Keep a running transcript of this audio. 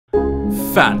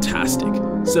Fantastic.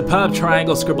 Superb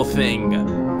triangle scribble thing.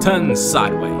 Turn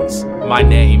sideways. My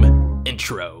name,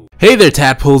 intro. Hey there,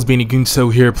 tadpoles, Beanie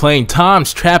Gunso here, playing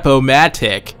Tom's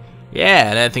Trap-O-matic. Yeah,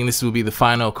 and I think this will be the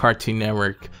final Cartoon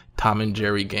Network Tom and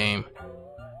Jerry game.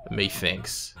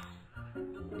 Methinks.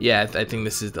 Yeah, I think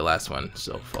this is the last one,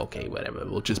 so okay, whatever,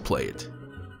 we'll just play it.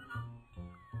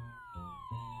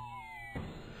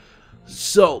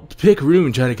 So, pick a room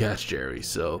and try to catch Jerry,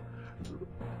 so...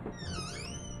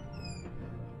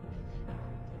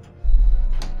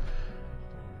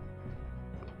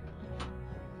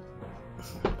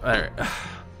 Alright,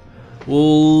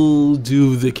 we'll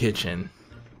do the kitchen.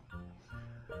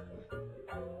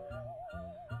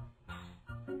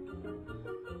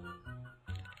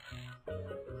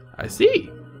 I see.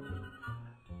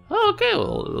 Oh, okay,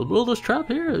 well, we'll build this trap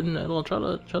here and it'll try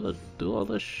to do all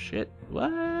this shit. What?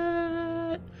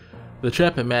 The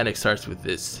Trap-O-matic starts with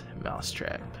this mouse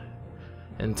trap,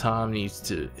 and Tom needs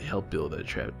to help build a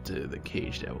trap to the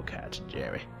cage that will catch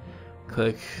Jerry.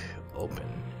 Click open.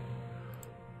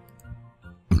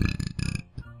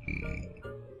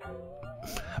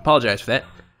 Apologize for that.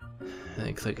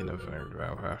 Then click in the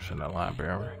version of the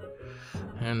library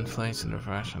and place the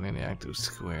device on any active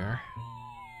square.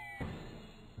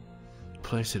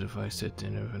 Place the device at the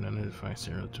end of another device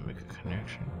arrow to make a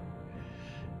connection.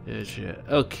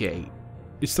 Okay,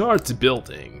 it starts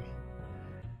building.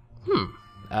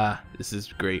 This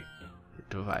is great.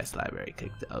 Device library.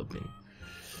 Click to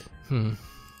open.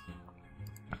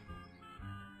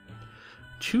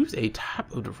 Choose a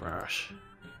type of device.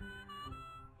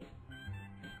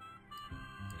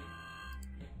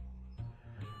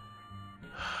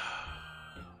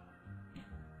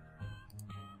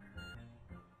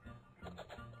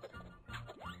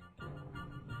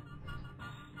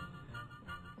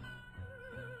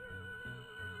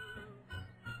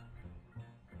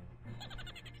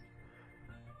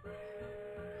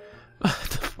 What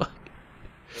the fuck?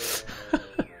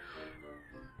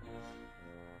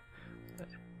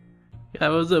 Yeah, I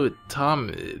was up with Tom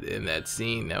in that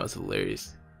scene. That was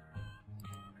hilarious.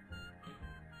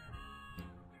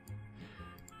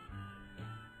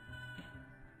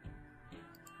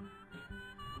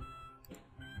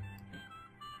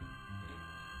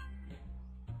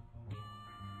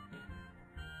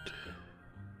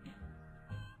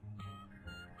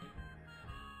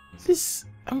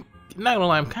 I'm not gonna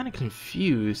lie, I'm kind of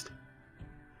confused.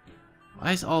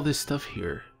 Why is all this stuff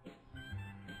here?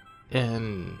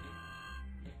 And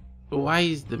why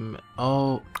is the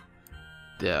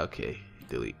yeah, okay,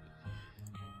 delete.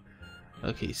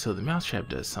 Okay, so the mousetrap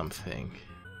does something.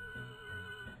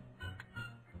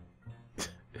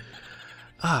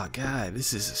 Oh god,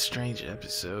 this is a strange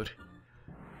episode.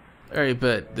 Alright,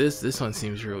 but this one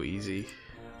seems real easy.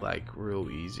 Like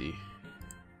real easy.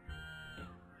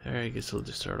 Alright, I guess we'll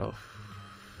just start off.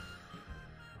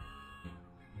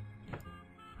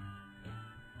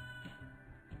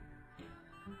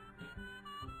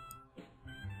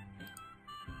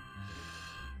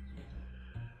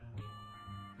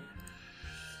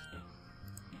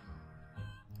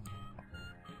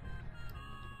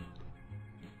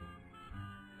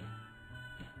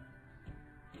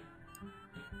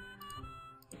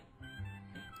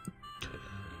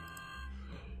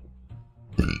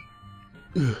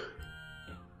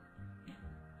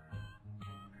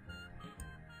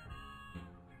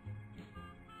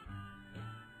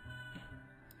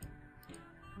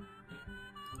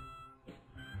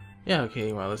 Yeah,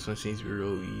 okay, well, this one seems to be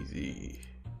real easy.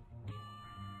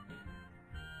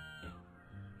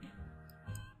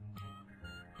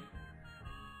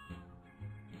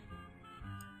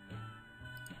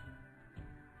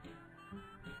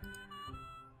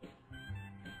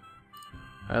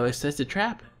 Alright, let's test the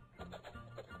trap.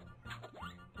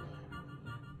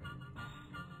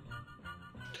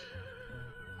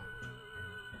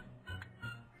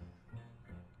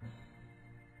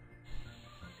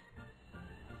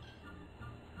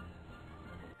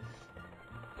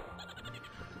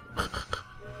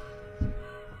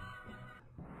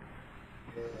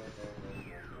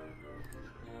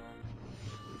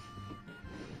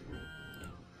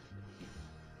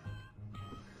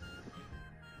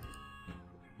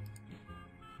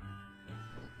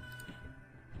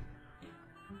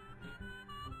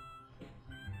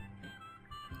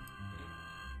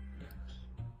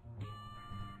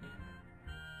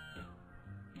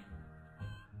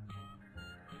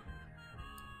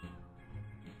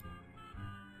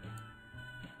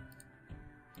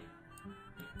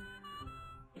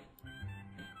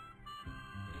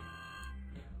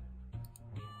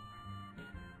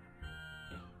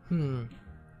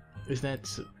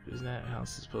 Isn't that how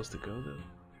it's supposed to go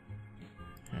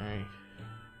though? Alright.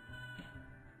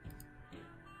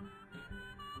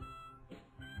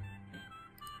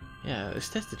 Yeah, let's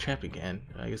test the trap again.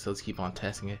 I guess let's keep on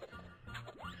testing it.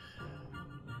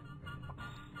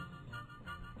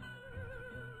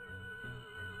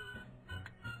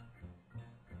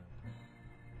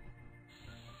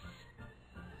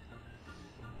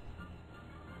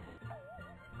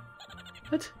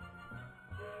 What?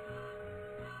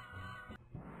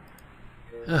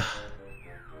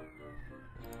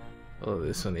 Oh,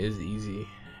 this one is easy.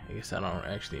 I guess I don't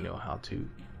actually know how to.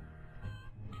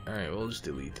 Alright, we'll just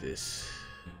delete this.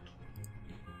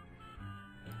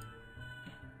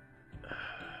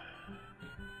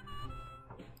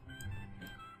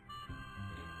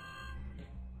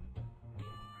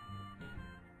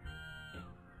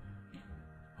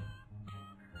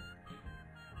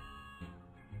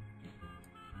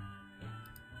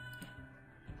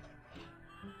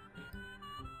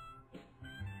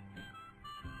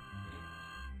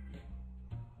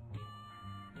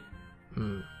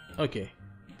 Okay,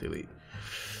 delete.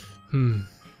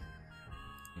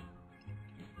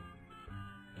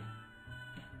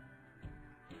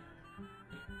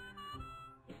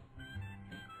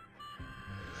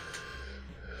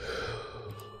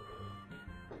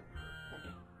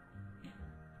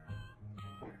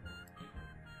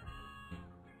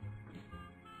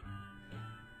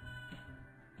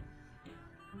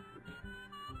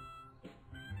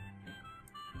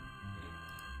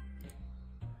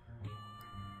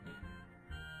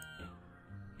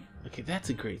 Okay, that's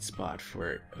a great spot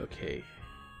for it. Okay.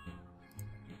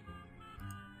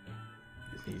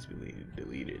 This needs to be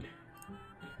deleted.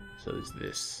 So there's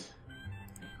this.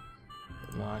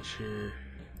 Launcher.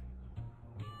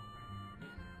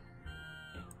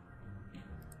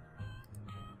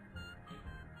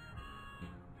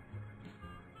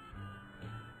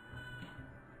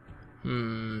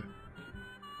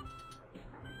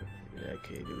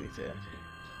 Okay, delete that.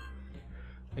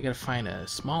 I gotta find a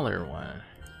smaller one,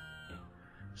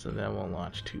 so that won't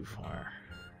launch too far.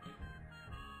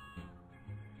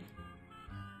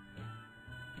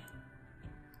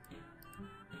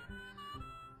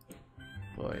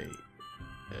 Boy,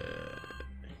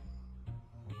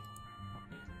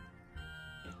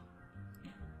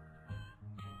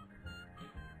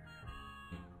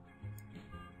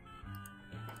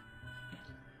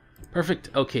 perfect.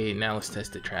 Okay, now let's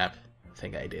test the trap. I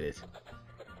think I did it.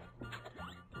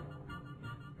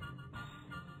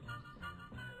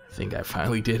 I think I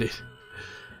finally did it.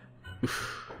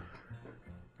 Oof.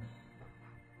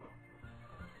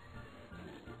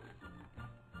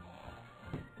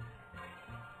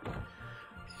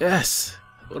 Yes!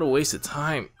 What a waste of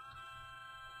time.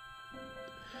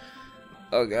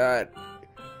 Oh god.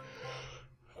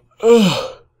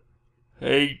 Ugh.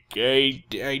 I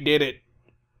did it.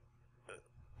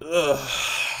 Ugh.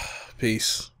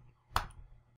 Peace.